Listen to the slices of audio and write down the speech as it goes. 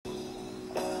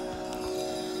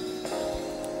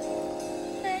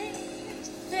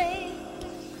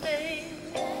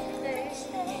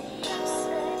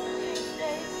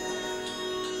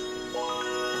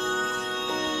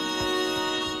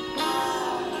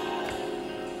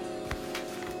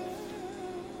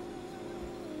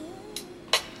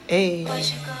Hey.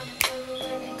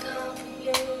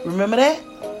 Remember that?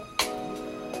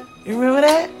 You remember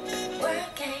that?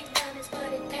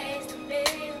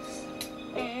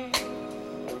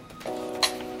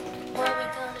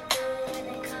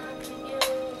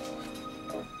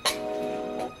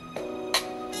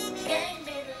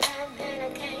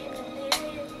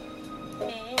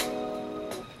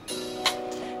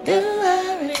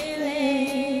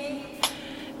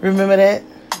 Remember that?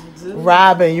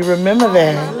 Robin, you remember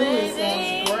that?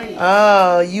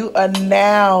 Oh, you are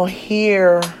now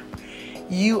here.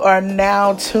 You are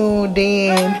now tuned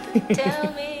in.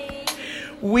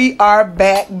 We are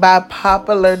back by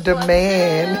popular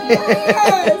demand.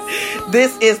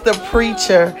 This is the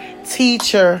preacher,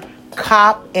 teacher,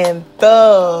 cop, and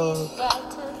thug.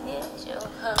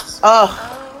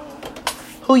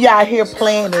 Who y'all hear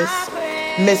playing is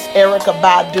Miss Erykah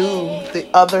Badu, The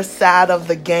Other Side of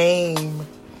the Game.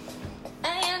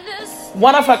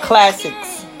 One of her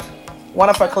classics.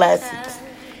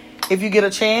 If you get a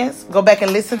chance, go back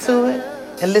and listen to it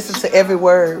and listen to every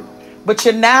word. But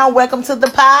you're now welcome to the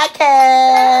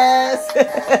podcast.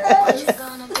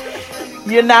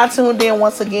 You're now tuned in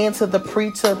once again to the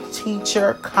preacher,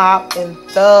 teacher, cop, and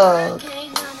thug.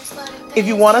 If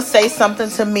you want to say something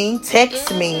to me,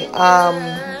 text me,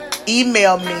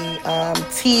 email me,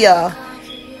 Tia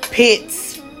Pitts,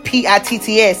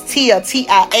 P-I-T-T-S, Tia,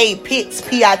 T-I-A, Pitts,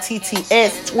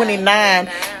 P-I-T-T-S, 29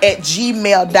 at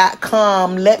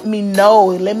gmail.com. Let me know.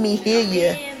 Let me hear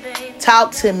you.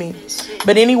 Talk to me.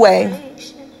 But anyway,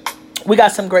 we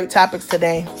got some great topics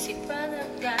today.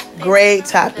 Great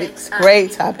topics.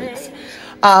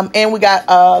 And we got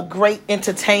a great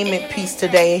entertainment piece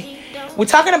today. We're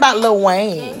talking about Lil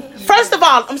Wayne. First of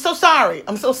all, I'm so sorry.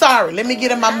 Let me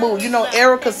get in my mood. You know,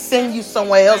 Erykah send you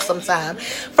somewhere else sometime.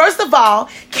 First of all,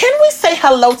 can we say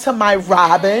hello to my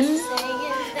Robin?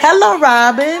 Hello,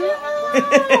 Robin.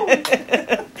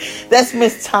 That's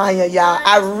Miss Tanya, y'all.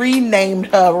 I renamed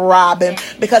her Robin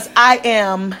because I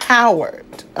am Howard.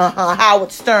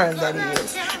 Howard Stern, that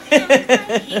is.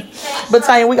 But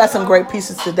Tanya, we got some great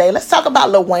pieces today. Let's talk about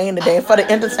Lil Wayne today. For the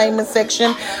entertainment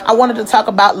section, I wanted to talk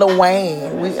about Lil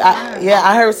Wayne.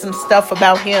 I heard some stuff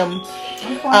about him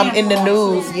in the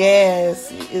news.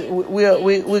 Yes,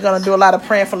 we're gonna do a lot of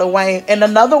praying for Lil Wayne. And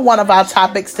another one of our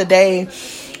topics today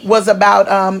was about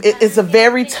it's a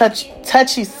very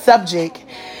touchy subject.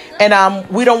 And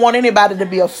we don't want anybody to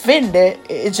be offended.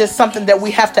 It's just something that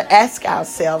we have to ask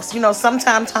ourselves. You know,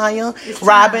 sometimes, Tanya,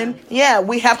 Robin,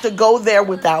 we have to go there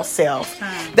with ourselves.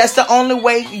 That's the only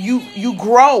way you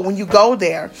grow, when you go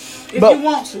there.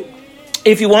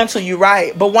 If you want to, you're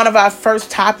right. But one of our first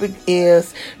topic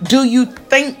is, do you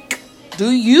think,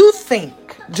 when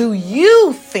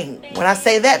I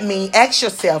say that, ask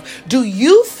yourself, do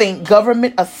you think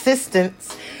government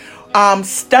assistance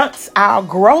stunts our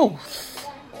growth?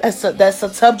 That's a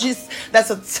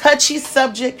touchy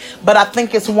subject, but I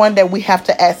think it's one that we have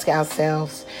to ask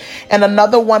ourselves. And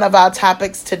another one of our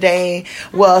topics today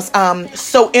was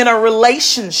so in a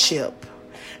relationship,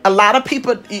 a lot of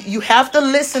people, you have to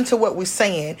listen to what we're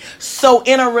saying. So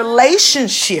in a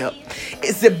relationship,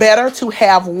 is it better to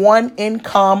have one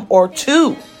income or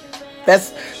two?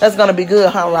 That's gonna be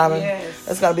good, huh, Robin? Yes.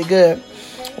 That's gonna be good.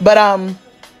 But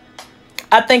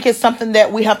I think it's something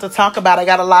that we have to talk about. I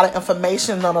got a lot of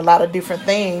information on a lot of different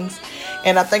things.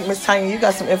 And I think, Miss Tanya, you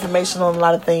got some information on a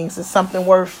lot of things. It's something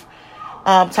worth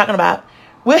talking about.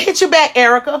 We'll hit you back,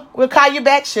 Erykah. We'll call you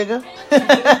back, sugar.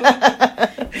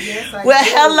 Yes, well,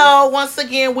 hello. Once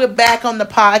again, we're back on the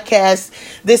podcast.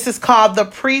 This is called The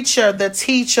Preacher, the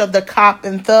Teacher, the Cop,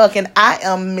 and Thug. And I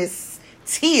am Miss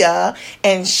Tia,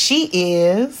 and she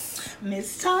is...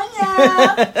 Miss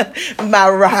Tanya. My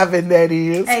Robin, that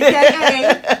is.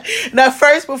 AKA. Now,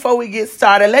 first, before we get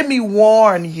started, let me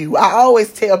warn you. I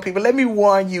always tell people, let me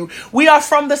warn you. We are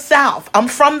from the South. I'm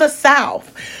from the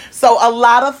South. So a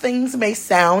lot of things may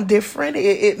sound different.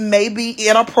 It may be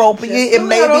inappropriate. It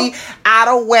may be out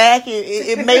of whack.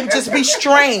 It may just be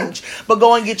strange. But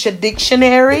go and get your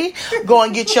dictionary. Go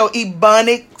and get your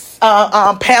Ebonics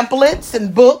pamphlets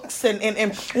and books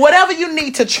and whatever you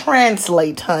need to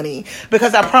translate, honey.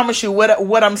 Because I promise you,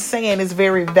 what I'm saying is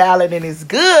very valid and is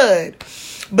good.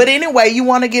 But anyway, you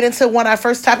want to get into one of our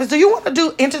first topics. Do you want to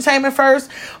do entertainment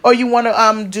first, or you want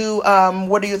to do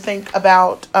what do you think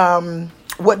about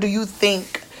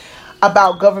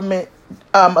government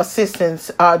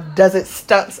assistance? Does it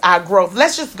stunts our growth?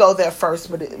 Let's just go there first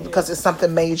because it's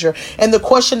something major. And the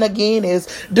question again is,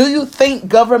 do you think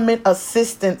government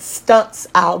assistance stunts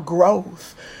our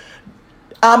growth?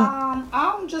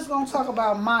 I'm just going to talk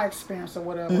about my experience or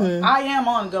whatever. Mm-hmm. I am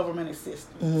on government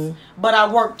assistance, but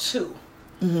I work too.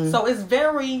 So it's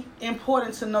very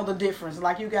important to know the difference.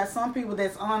 Like you got some people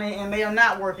that's on it and they are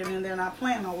not working and they're not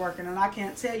planning on working. And I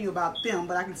can't tell you about them,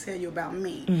 but I can tell you about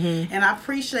me. And I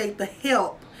appreciate the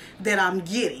help that I'm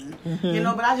getting,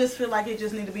 but I just feel like it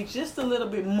just need to be just a little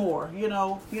bit more,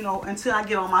 until I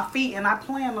get on my feet. And I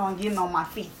plan on getting on my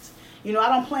feet. I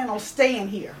don't plan on staying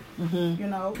here.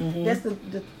 That's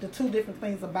the two different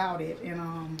things about it.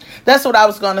 And that's what I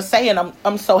was going to say, and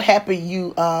I'm so happy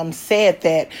you said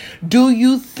that. Do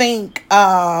you think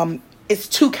it's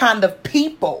two kind of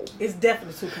people? It's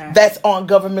definitely two kinds. That's on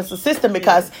government assistance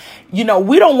because we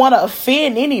don't want to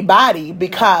offend anybody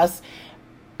because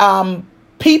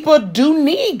people do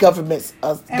need government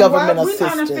assistance. We're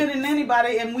not offending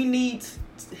anybody, and we need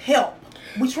help.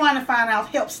 We're trying to find out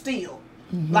help still.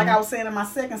 Like I was saying in my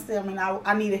second statement,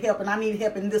 I needed help, and I needed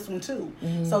help in this one too.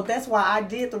 So that's why I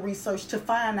did the research to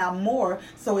find out more.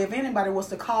 So if anybody was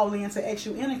to call in to ask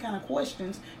you any kind of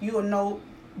questions, you'll know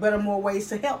more ways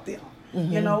to help them.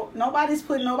 Nobody's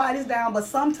putting nobody's down, but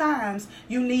sometimes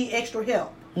you need extra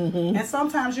help. And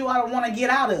sometimes you ought to want to get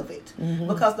out of it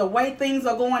because the way things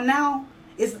are going now,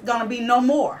 it's going to be no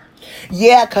more.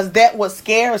 Yeah, because that what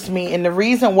scares me. And the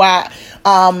reason why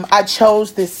I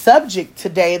chose this subject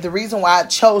today, the reason why I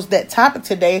chose that topic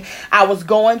today, I was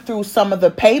going through some of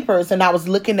the papers and I was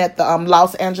looking at the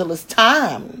Los Angeles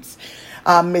Times,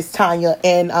 Miss Tanya,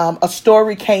 and a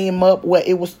story came up where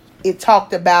it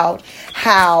talked about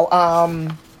how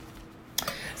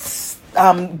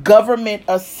government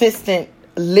assistant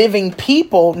living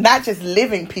people, not just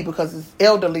living people because it's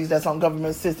elderly that's on government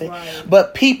assistance,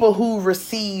 but people who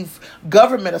receive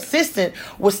government assistance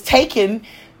was taking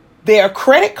their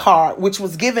credit card, which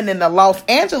was given in the Los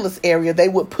Angeles area. They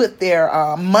would put their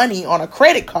money on a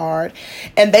credit card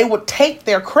and they would take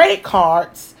their credit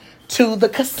cards to the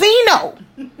casino.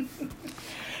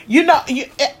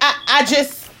 I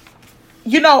just,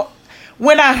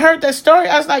 when I heard that story,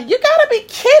 I was like, you gotta be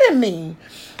kidding me.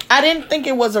 I didn't think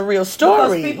it was a real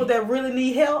story. Because people that really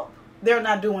need help, they're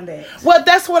not doing that. Well,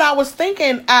 that's what I was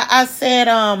thinking. I said,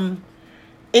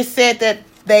 it said that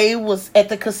they was at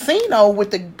the casino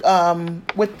with the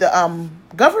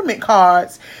government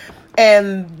cards,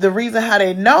 and the reason how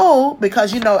they know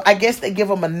because I guess they give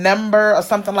them a number or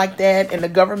something like that, and the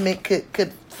government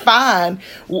could find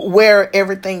where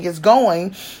everything is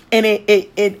going, and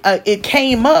it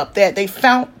came up that they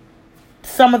found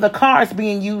some of the cards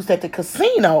being used at the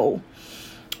casino.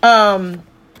 And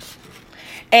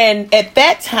at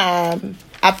that time,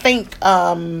 I think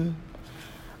Government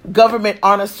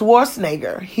Arnold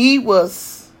Schwarzenegger, he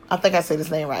was, I think I said his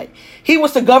name right. He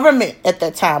was the government at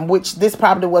that time, which this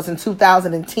probably was in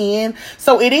 2010.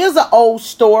 So it is an old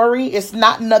story. It's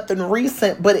not nothing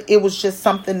recent, but it was just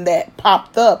something that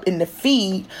popped up in the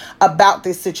feed about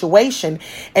this situation.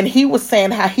 And he was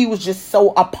saying how he was just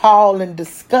so appalled and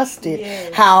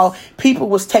disgusted how people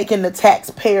was taking the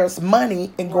taxpayers'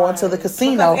 money and going to the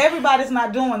casino. Because everybody's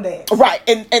not doing that. Right.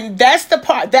 And that's the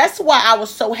part. That's why I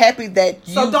was so happy that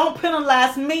you... So don't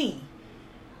penalize me.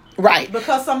 Right.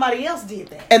 Because somebody else did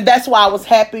that. And that's why I was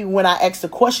happy when I asked the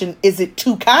question, is it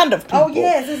two kind of people? Oh,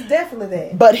 yes, it's definitely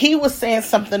that. But he was saying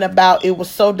something about it was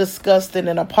so disgusting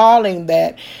and appalling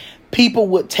that people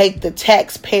would take the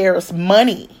taxpayers'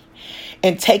 money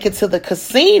and take it to the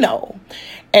casino.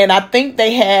 And I think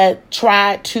they had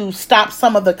tried to stop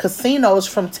some of the casinos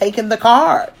from taking the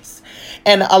cards.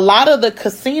 And a lot of the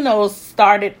casinos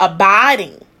started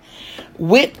abiding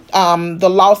with the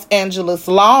Los Angeles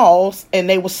laws, and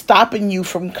they were stopping you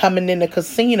from coming in the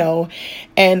casino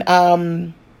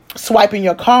and swiping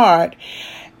your card.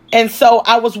 And so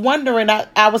I was wondering,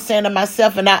 I was saying to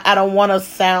myself, and I don't want to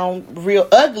sound real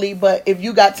ugly, but if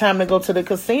you got time to go to the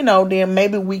casino, then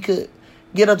maybe we could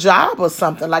get a job or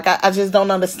something. Like, I just don't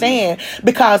understand.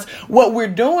 Because what we're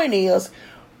doing is,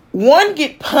 one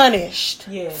get punished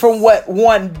for what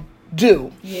one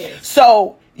do. Yes.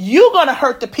 So you're going to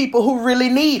hurt the people who really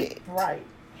need it. Right.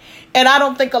 And I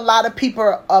don't think a lot of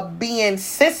people are being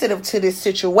sensitive to this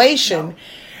situation.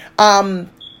 No.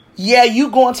 Yeah, you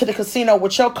going to the casino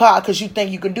with your card because you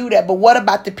think you can do that. But what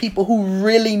about the people who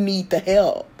really need the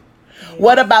help? Yes.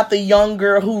 What about the young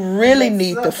girl who really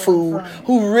need the food,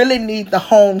 who really need the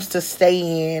homes to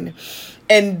stay in?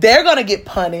 And they're going to get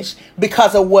punished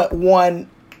because of what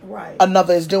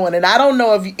another is doing. And I don't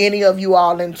know if any of you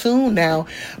all in tune now,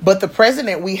 but the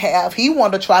president we have, he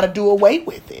wanted to try to do away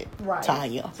with it. Right.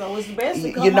 Tanya. So it's best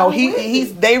to come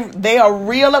they are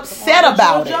real upset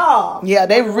about it. Yeah,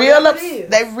 they real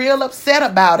upset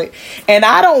about it. And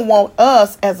I don't want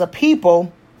us as a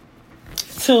people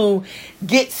to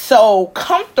get so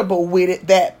comfortable with it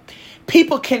that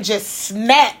people can just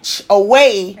snatch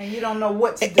away, and you don't know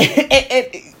what to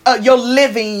do. Your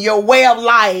living, your way of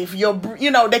life,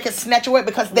 they can snatch away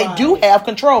because they do have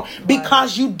control,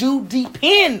 because you do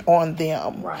depend on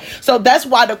them. Right. So that's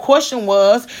why the question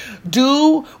was,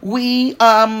 do we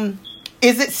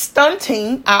is it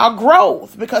stunting our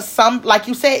growth? Because some, like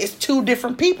you said, it's two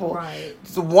different people. Right.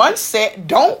 One set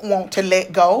don't want to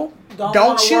let go.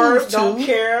 Don't choose work, to. Don't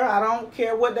care. I don't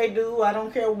care what they do. I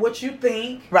don't care what you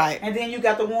think. Right. And then you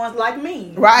got the ones like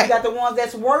me. Right. You got the ones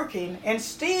that's working and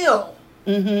still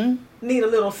need a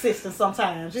little assistance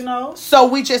sometimes, So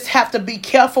we just have to be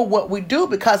careful what we do,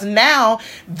 because now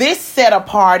this set of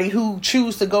party who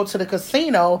choose to go to the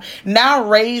casino now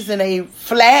raising a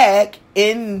flag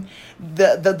in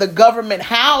the government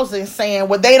housing saying,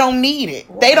 well, they don't need it.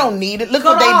 Right. They don't need it. Look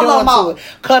what they doing to it.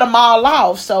 Cut them all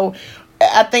off. So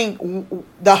I think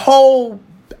the whole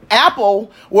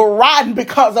apple were rotten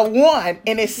because of one,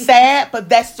 and it's sad, but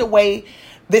that's the way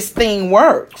this thing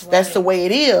works. Right. That's the way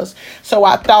it is. So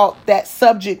I thought that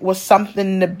subject was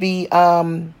something to be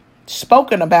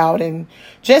spoken about and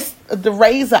just to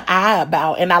raise an eye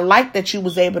about. And I like that you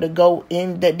was able to go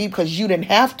in that deep, because you didn't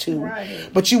have to. Right.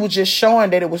 But you were just showing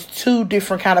that it was two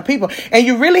different kind of people. And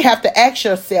you really have to ask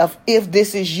yourself, if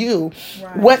this is you,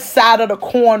 what side of the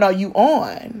coin are you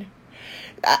on?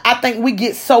 I think we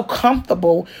get so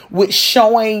comfortable with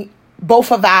showing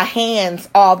both of our hands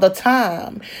all the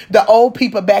time. The old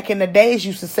people back in the days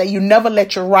used to say, you never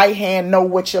let your right hand know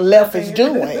what your left is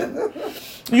doing.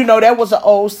 That was an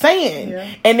old saying.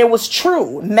 Yeah. And it was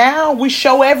true. Now we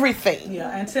show everything. Yeah,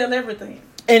 and tell everything.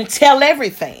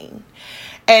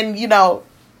 And,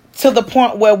 to the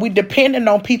point where we depending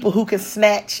on people who can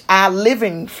snatch our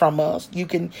living from us. You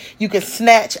can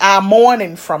snatch our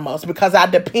mourning from us because I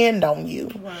depend on you.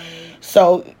 Right.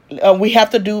 So we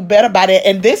have to do better about it.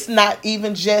 And this not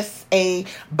even just a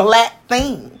black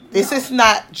thing. This is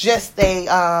not just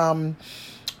a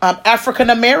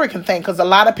African American thing, because a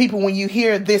lot of people, when you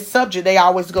hear this subject, they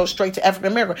always go straight to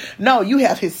African American. No, you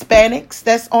have Hispanics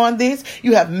that's on this.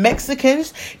 You have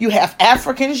Mexicans. You have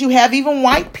Africans. You have even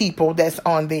white people that's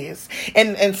on this.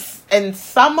 And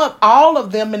all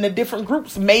of them in the different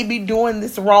groups may be doing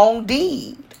this wrong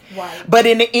deed. Right. But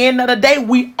in the end of the day,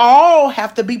 we all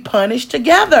have to be punished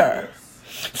together.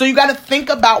 So you got to think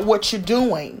about what you're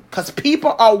doing, because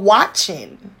people are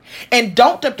watching. And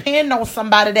don't depend on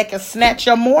somebody that can snatch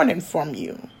your morning from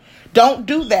you. Don't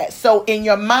do that. So in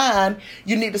your mind,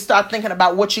 you need to start thinking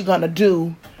about what you're going to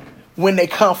do when they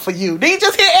come for you. Did you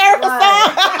just hear Erica's song?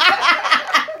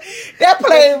 That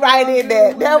played right in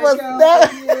there.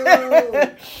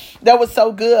 That was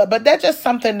so good. But that's just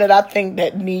something that I think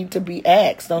that need to be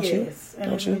asked, don't you? Yes,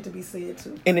 and it need to be said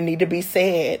too. And it need to be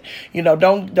said.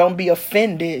 Don't be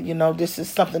offended. This is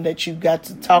something that you got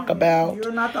to talk about.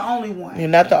 You're not the only one. You're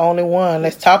not the only one.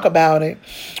 Let's talk about it.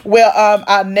 Well,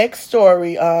 our next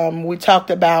story, we talked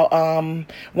about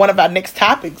one of our next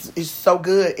topics is so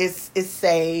good.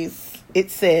 It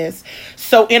says,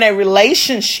 so in a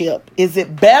relationship, is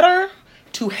it better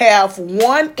to have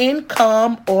one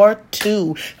income or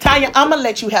two? Tanya, I'm going to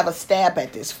let you have a stab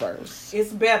at this first.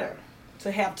 It's better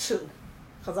to have two,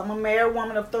 because I'm a married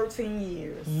woman of 13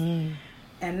 years.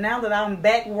 And now that I'm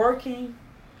back working,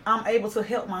 I'm able to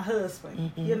help my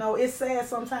husband. It's sad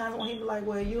sometimes when he be like,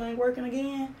 well, you ain't working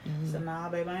again? I said, nah,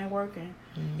 baby, I ain't working.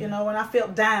 And I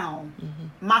felt down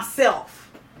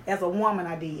myself as a woman,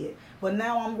 I did. But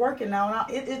now I'm working now,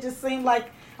 and it just seemed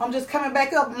like I'm just coming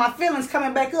back up. My feelings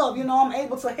coming back up. I'm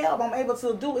able to help. I'm able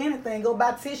to do anything. Go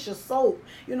buy tissue, soap.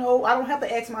 I don't have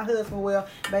to ask my husband, well,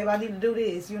 babe, I need to do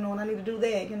this, and I need to do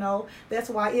that. That's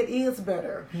why it is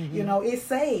better. It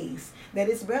says that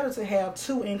it's better to have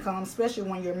two incomes, especially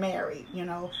when you're married,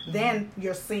 than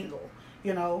you're single,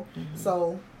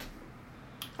 So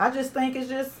I just think it's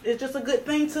just a good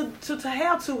thing to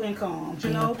have two incomes,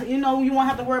 you won't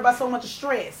have to worry about so much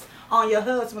stress on your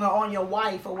husband or on your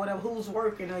wife or whatever, who's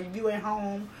working, or you at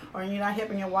home or you're not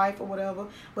helping your wife or whatever.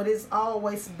 But it's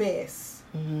always best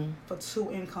for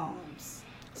two incomes,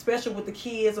 especially with the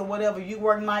kids or whatever. You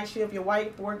work night shift, your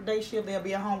wife work day shift, they'll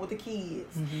be at home with the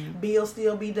kids. Bills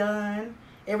still be done.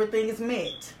 Everything is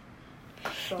met.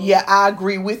 So. Yeah, I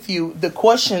agree with you. The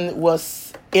question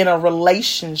was in a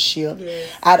relationship. Yes.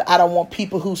 I don't want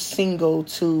people who's single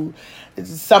to...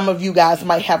 Some of you guys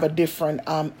might have a different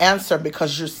answer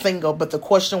because you're single, but the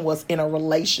question was in a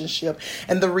relationship.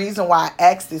 And the reason why I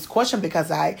asked this question, because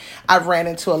I ran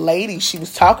into a lady. She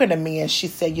was talking to me and she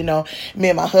said, me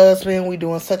and my husband, we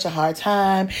doing such a hard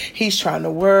time. He's trying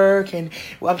to work and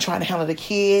I'm trying to handle the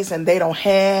kids and they don't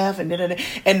have. And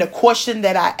the question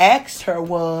that I asked her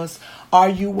was, are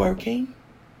you working?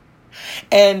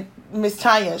 And Miss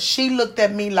Tanya, she looked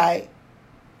at me like,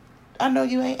 I know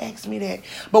you ain't asked me that.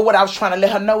 But what I was trying to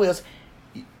let her know is,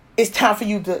 it's time for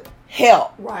you to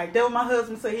help. Right. That what my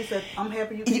husband said. He said, I'm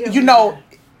happy you can help You me. know,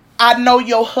 I know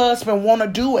your husband want to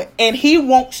do it, and he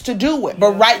wants to do it.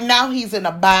 But right now he's in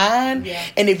a bind. Yeah.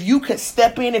 And if you could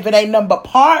step in, if it ain't nothing but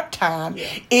part-time,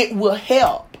 it will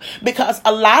help. Because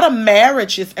a lot of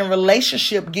marriages and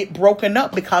relationships get broken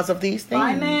up because of these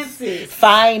things.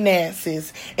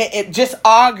 Finances. It just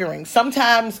arguing.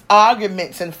 Sometimes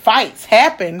arguments and fights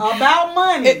happen. About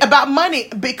money.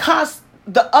 Because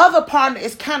the other partner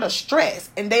is kind of stressed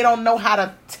and they don't know how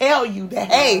to tell you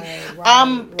that, hey,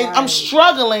 I'm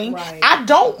struggling. Right. I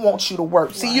don't want you to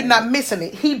work. See, you're not missing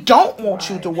it. He don't want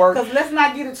you to work. Because let's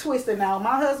not get it twisted now.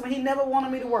 My husband, he never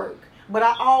wanted me to work, but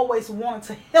I always wanted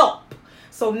to help.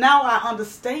 So now I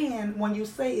understand when you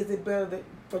say, is it better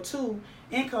for two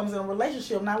incomes in a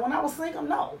relationship? Now, when I was single,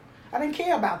 no. I didn't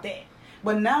care about that.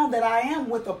 But now that I am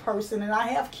with a person and I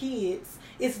have kids,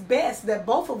 it's best that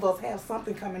both of us have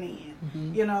something coming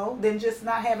in, than just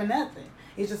not having nothing.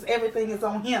 It's just everything is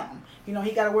on him. He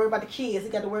got to worry about the kids.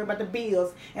 He got to worry about the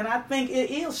bills. And I think it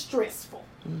is stressful,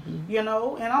 and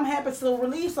I'm happy to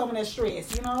relieve some of that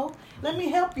stress, Let me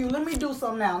help you. Let me do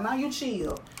something now. Now you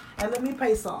chill. And let me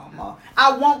pay some.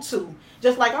 I want to.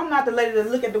 Just like I'm not the lady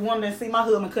that look at the woman and see my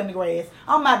husband cutting the grass.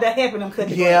 I'm out there helping them cut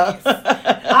the grass.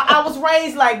 I was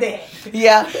raised like that.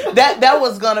 Yeah, that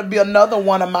was going to be another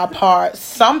one of my parts.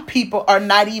 Some people are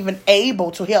not even able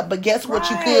to help. But guess what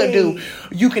you could do?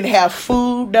 You can have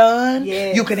food done.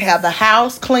 Yes. You can have the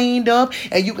house cleaned up.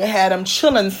 And you can have them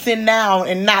chilling, sitting down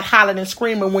and not hollering and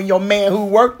screaming when your man who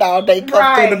worked all day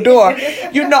comes through the door.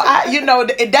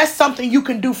 That's something you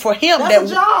can do for him.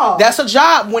 That's a job. That's a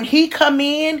job. When he come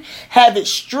in, have it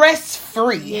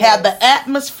stress-free. Yes. Have the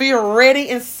atmosphere ready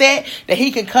and set that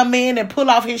he can come in and pull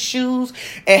off his shoes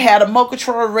and have the mocha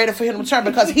control ready for him to return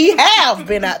because he have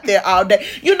been out there all day.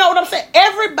 You know what I'm saying?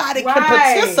 Everybody can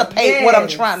participate what I'm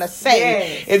trying to say.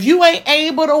 Yes. If you ain't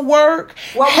able to work,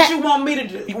 what would you want me to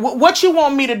do? What you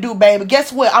want me to do, baby?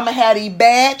 Guess what? I'm going to have these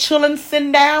bad children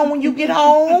sitting down when you get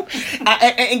home.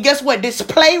 And guess what? This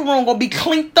playroom going to be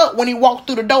cleaned up when he walk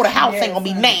through the door. The house ain't going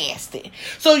to be nasty.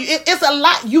 So it's a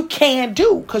lot you can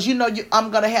do because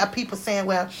I'm going to have people saying,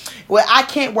 well, I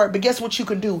can't work. But guess what you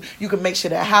can do? You can make sure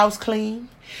the house clean.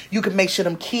 You can make sure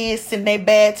them kids sitting their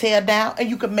bad tail down. And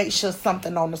you can make sure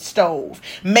something on the stove.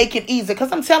 Make it easy.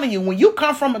 Because I'm telling you, when you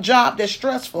come from a job that's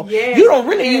stressful, you don't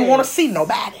really even want to see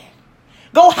nobody.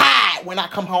 Go hide when I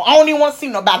come home. I don't even want to see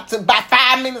nobody till about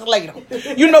 5 minutes later.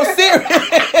 Seriously.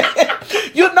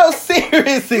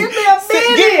 Seriously.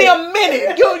 Give me a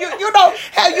minute.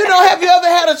 Have you ever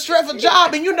had a stressful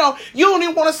job and you don't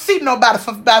even want to see nobody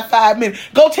for about 5 minutes?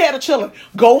 Go tell the children.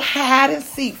 Go hide and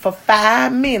seek for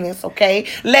 5 minutes, okay?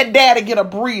 Let daddy get a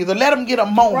breather. Let him get a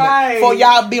moment before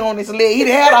y'all be on his leg. He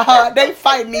had a hard day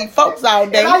fighting these folks all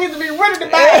day. And I used to be ready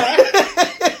to buy.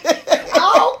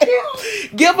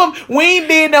 Give him. We ain't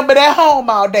did nothing but at home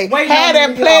all day. Had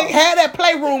that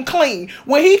playroom clean.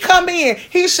 When he come in,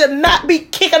 he should not be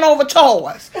kicking over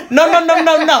toys. No.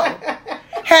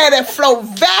 Had that floor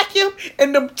vacuum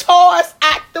and the toys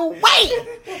out the way.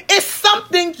 It's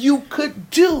something you could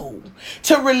do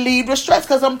to relieve the stress.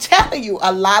 Because I'm telling you,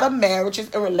 a lot of marriages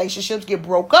and relationships get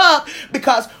broke up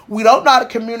because we don't know how to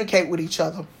communicate with each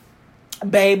other.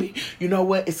 Baby, you know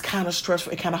what? It's kind of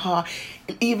stressful. It's kind of hard.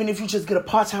 Even if you just get a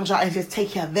part-time job and just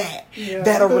take care of that,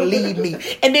 that'll relieve me.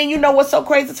 And then you know what's so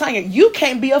crazy, Tanya? You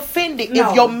can't be offended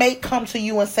if your mate comes to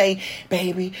you and say,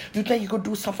 baby, you think you could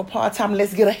do something for part-time?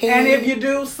 Let's get ahead. And if you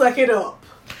do, suck it up.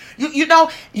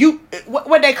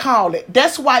 What they call it.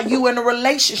 That's why you in a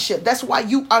relationship. That's why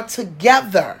you are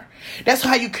together. That's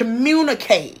how you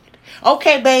communicate.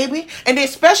 Okay, baby. And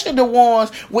especially the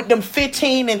ones with them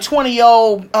 15 and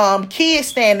 20-year-old kids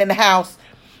standing in the house.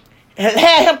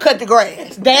 Had him cut the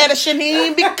grass. Daddy shouldn't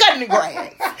even be cutting the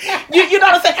grass. You know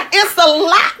what I'm saying? It's a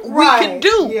lot we can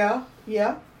do.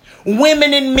 Yeah.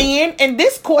 Women and men, and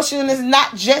this question is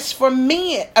not just for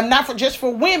men. Not just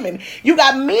for women. You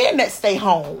got men that stay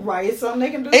home. Right, it's something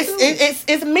they can do too.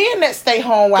 It's men that stay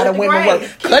home while the women work.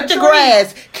 Cut the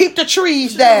grass, keep the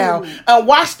trees down,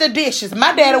 wash the dishes.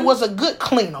 My daddy was a good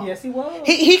cleaner. Yes, he was.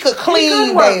 He could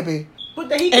clean, baby.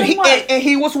 And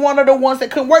he was one of the ones that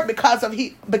couldn't work because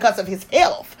of his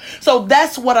health. So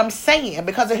that's what I'm saying.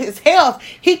 Because of his health,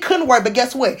 he couldn't work. But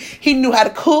guess what? He knew how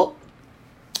to cook.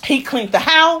 He cleaned the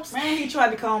house. Man, he tried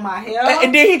to comb my hair.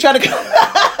 And then he tried to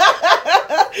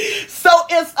So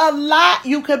it's a lot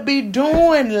you could be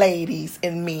doing, ladies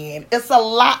and men. in. It's a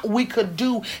lot we could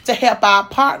do to help our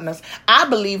partners. I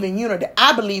believe in unity.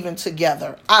 I believe in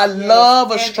together. I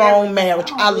love a strong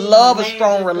marriage. I love a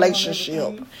strong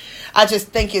relationship. I just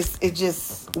think it's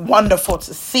just wonderful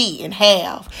to see and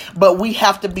have. But we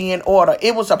have to be in order.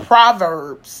 It was a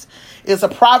Proverbs. It's a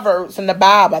Proverbs in the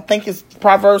Bible. I think it's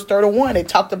Proverbs 31. It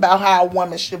talked about how a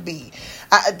woman should be.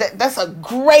 That's a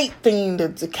great thing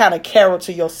to kind of carry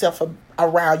to yourself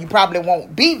around. You probably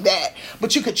won't be that,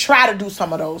 but you could try to do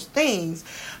some of those things.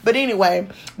 But anyway,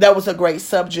 that was a great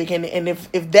subject, and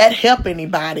if that help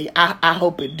anybody, I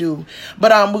hope it do.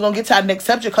 But we're gonna get to our next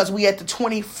subject because we at the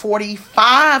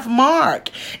 2045 mark,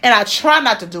 and I try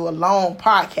not to do a long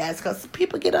podcast because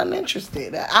people get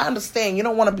uninterested. I understand you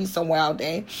don't want to be somewhere all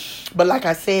day, but like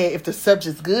I said, if the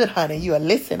subject's good, honey, you'll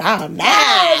listen all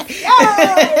night.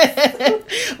 Yes.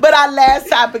 But our last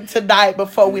topic tonight,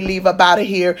 before we leave up out of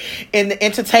here, in the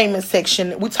entertainment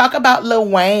section, we talk about Lil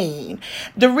Wayne.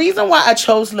 The reason why I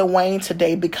chose Lil Wayne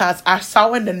today because I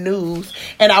saw in the news,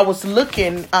 and I was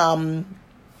looking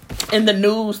in the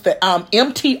news, the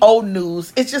MTO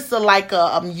news. It's just like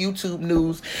YouTube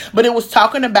news, but it was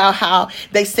talking about how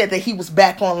they said that he was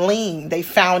back on lean. They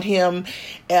found him.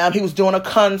 He was doing a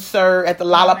concert at the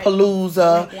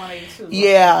Lollapalooza.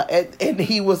 Yeah, and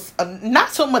he was not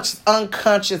so much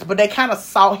unconscious, but they kind of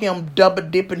saw him double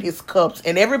dipping his cups.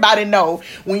 And everybody know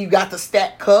when you got the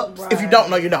stacked cups. Right. If you don't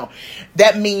know, you know.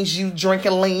 That means you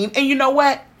drinking lean. And you know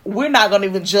what? We're not going to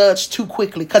even judge too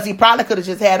quickly because he probably could have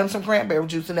just had him some cranberry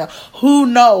juice in there. Who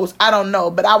knows? I don't know.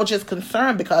 But I was just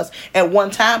concerned because at one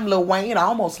time, Lil Wayne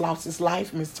almost lost his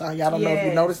life, Miss Tanya. I don't know if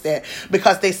you noticed that.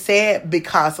 Because they said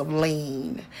because of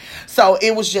lean. So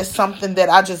it was just something that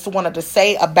I just wanted to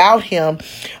say about him.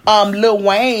 Lil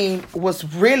Wayne was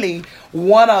really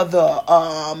one of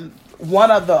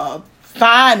the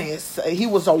finest. He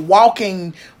was a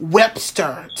walking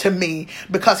Webster to me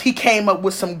because he came up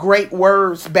with some great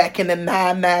words back in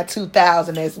the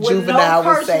 2000 as with Juvenile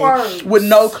would say. Words. With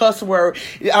no cuss word.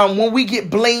 When we get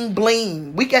bling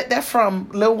bling, we get that from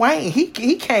Lil Wayne.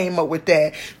 He came up with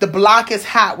that. The Block is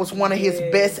Hot was one of his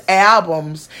best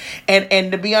albums.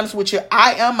 And to be honest with you,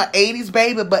 I am an 80s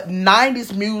baby, but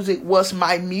 90s music was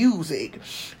my music.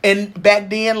 And back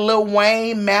then, Lil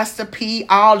Wayne, Master P,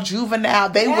 all Juvenile,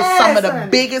 they were some of the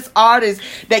biggest artists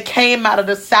that came out of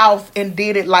the South and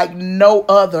did it like no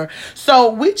other. So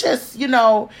we just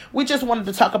wanted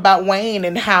to talk about Wayne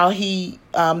and how he,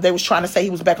 they was trying to say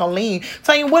he was back on lean.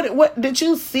 Tell you what did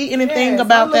you see anything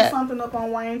about that? I looked something up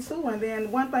on Wayne too. And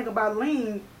then one thing about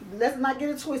lean, let's not get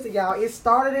it twisted, y'all. It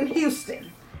started in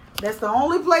Houston. That's the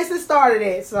only place it started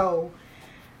at. So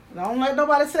don't let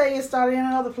nobody say it started in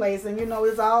another place. And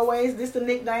it's always this the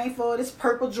nickname for this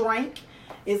purple drink.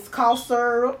 It's cough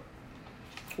syrup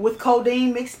with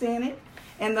codeine mixed in it.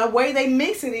 And the way they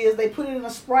mix it is they put it in a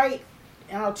Sprite,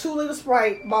 in a 2-liter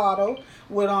Sprite bottle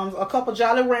with a couple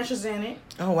Jolly Ranchers in it.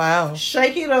 Oh, wow.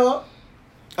 Shake it up.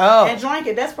 Oh. And drink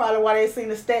it. That's probably why they seen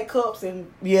the stacked cups and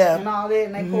all that,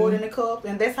 and they pour it in the cup,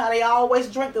 and that's how they always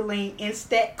drink the lean, in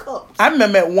stacked cups. I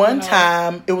remember at one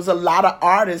time it was a lot of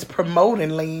artists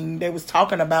promoting lean. They was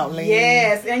talking about lean.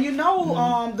 Yes, and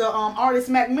the artist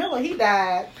Mac Miller, he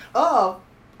died of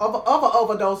an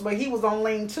overdose, but he was on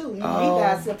lean too. He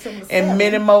died September 7th. And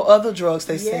many more other drugs,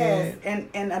 they said.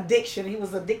 And addiction. He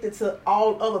was addicted to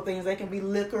all other things. They can be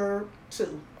liquor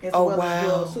too, as well as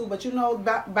drugs too. But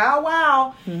Bow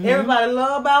Wow, everybody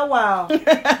love Bow Wow.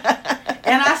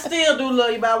 And I still do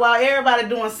love you, Bow Wow. Everybody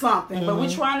doing something. But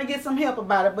we trying to get some help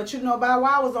about it. But Bow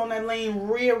Wow was on that lean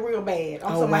real bad.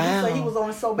 He was on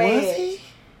it so bad. Was he?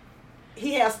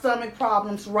 He has stomach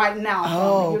problems right now.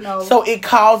 So it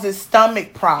causes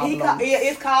stomach problems.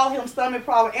 It's called him stomach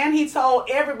problem. And he told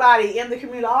everybody in the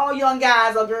community, all young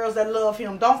guys or girls that love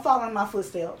him, don't follow in my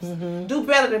footsteps. Do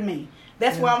better than me.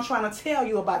 That's what I'm trying to tell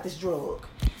you about this drug.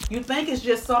 You think it's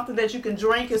just something that you can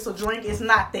drink. It's a drink. It's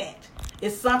not that.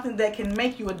 It's something that can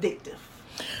make you addictive.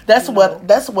 That's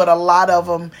what a lot of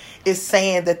them is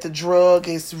saying, that the drug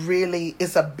is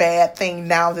a bad thing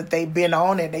now that they've been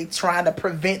on it. They trying to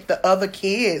prevent the other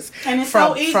kids. And it's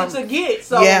so easy to get.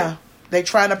 So yeah, they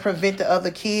trying to prevent the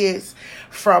other kids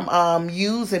from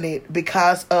using it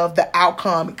because of the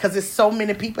outcome, because it's so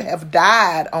many people have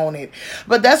died on it.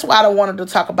 But that's why I wanted to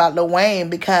talk about Lil Wayne,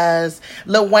 because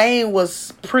Lil Wayne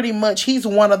was pretty much, he's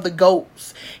one of the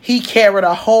GOATs. He carried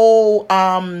a whole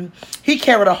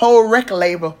record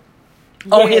label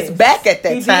on his back at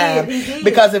that time. He did.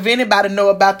 Because if anybody know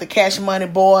about the Cash Money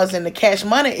boys in the Cash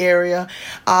Money area,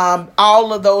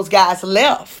 all of those guys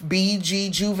left.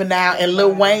 BG, Juvenile, and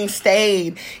Lil Wayne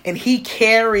stayed, and he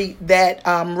carried that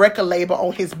record label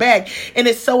on his back. And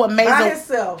it's so amazing.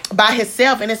 By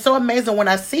himself. And it's so amazing when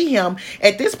I see him.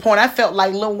 At this point, I felt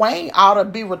like Lil Wayne ought to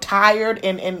be retired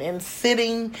and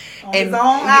sitting on his own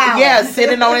island. Yeah,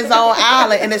 sitting on his own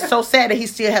island. And it's so sad that he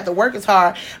still had to work as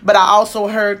hard. But I also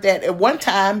heard that at one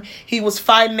time he was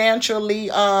financially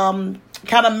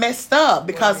kind of messed up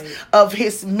because of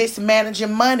his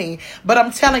mismanaging money. But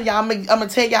I'm telling y'all, I'm gonna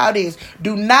tell y'all this: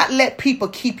 do not let people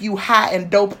keep you high and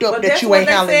doped up that you ain't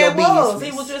handling your business.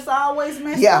 He was just always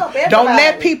messed up. Don't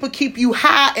let people keep you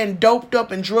high and doped up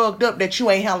and drugged up that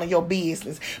you ain't handling your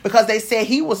business, because they said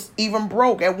he was even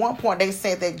broke. At one point they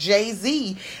said that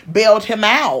Jay-Z bailed him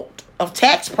out of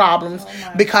tax problems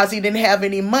because he didn't have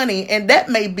any money, and that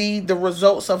may be the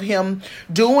results of him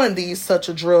doing these such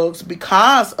a drugs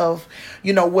because of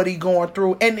what he going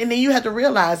through. And then you have to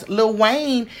realize Lil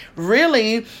Wayne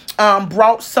really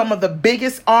brought some of the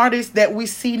biggest artists that we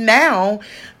see now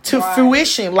to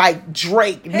fruition, like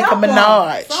Drake, Nicki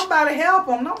Minaj. Somebody help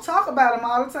him. Don't talk about him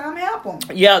all the time. Help him.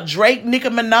 Yeah, Drake, Nicki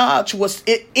Minaj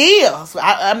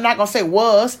I'm not going to say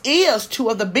is two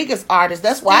of the biggest artists.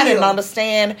 That's why I didn't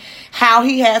understand how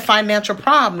he had financial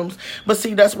problems. But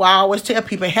see, that's why I always tell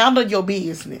people, handle your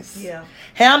business. Yeah.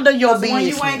 Handle your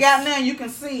business. When you ain't got nothing, you can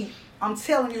see. I'm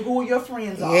telling you who your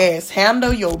friends are. Yes,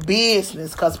 handle your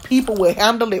business, because people will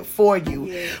handle it for you.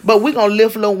 Yes. But we're going to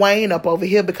lift Lil Wayne up over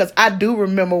here, because I do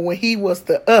remember when he was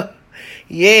the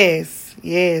Yes.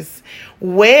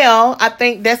 Well, I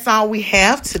think that's all we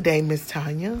have today, Miss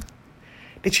Tanya.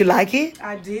 Did you like it?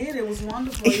 I did. It was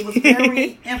wonderful. It was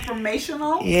very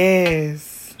informational.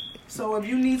 Yes. So if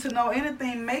you need to know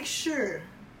anything, make sure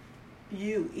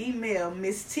you email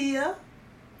Miss Tia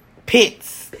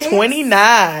Pitts 29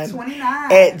 at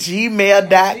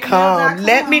gmail.com.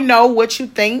 Let me know what you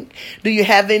think. Do you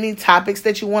have any topics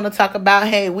that you want to talk about?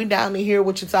 Hey, we down to hear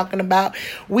what you're talking about.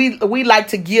 We like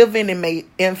to give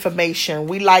information.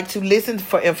 We like to listen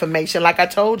for information. Like I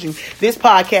told you, this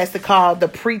podcast is called The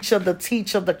Preacher, The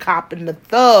Teacher, The Cop, and The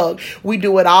Thug. We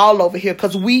do it all over here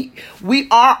because we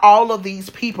are all of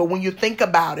these people. When you think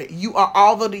about it, you are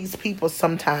all of these people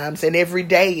sometimes and every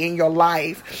day in your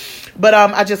life. But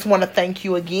I just want to thank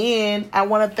you again. I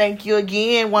want to thank you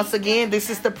again. Once again, this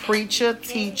is the Preacher,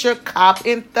 Teacher, Cop,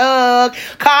 and Thug.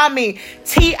 Call me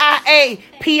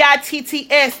TIAPITTS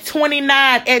 29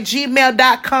 at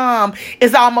gmail.com.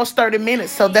 It's almost 30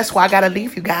 minutes, so that's why I got to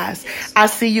leave you guys. I'll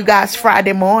see you guys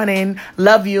Friday morning.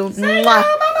 Love you. Mwah.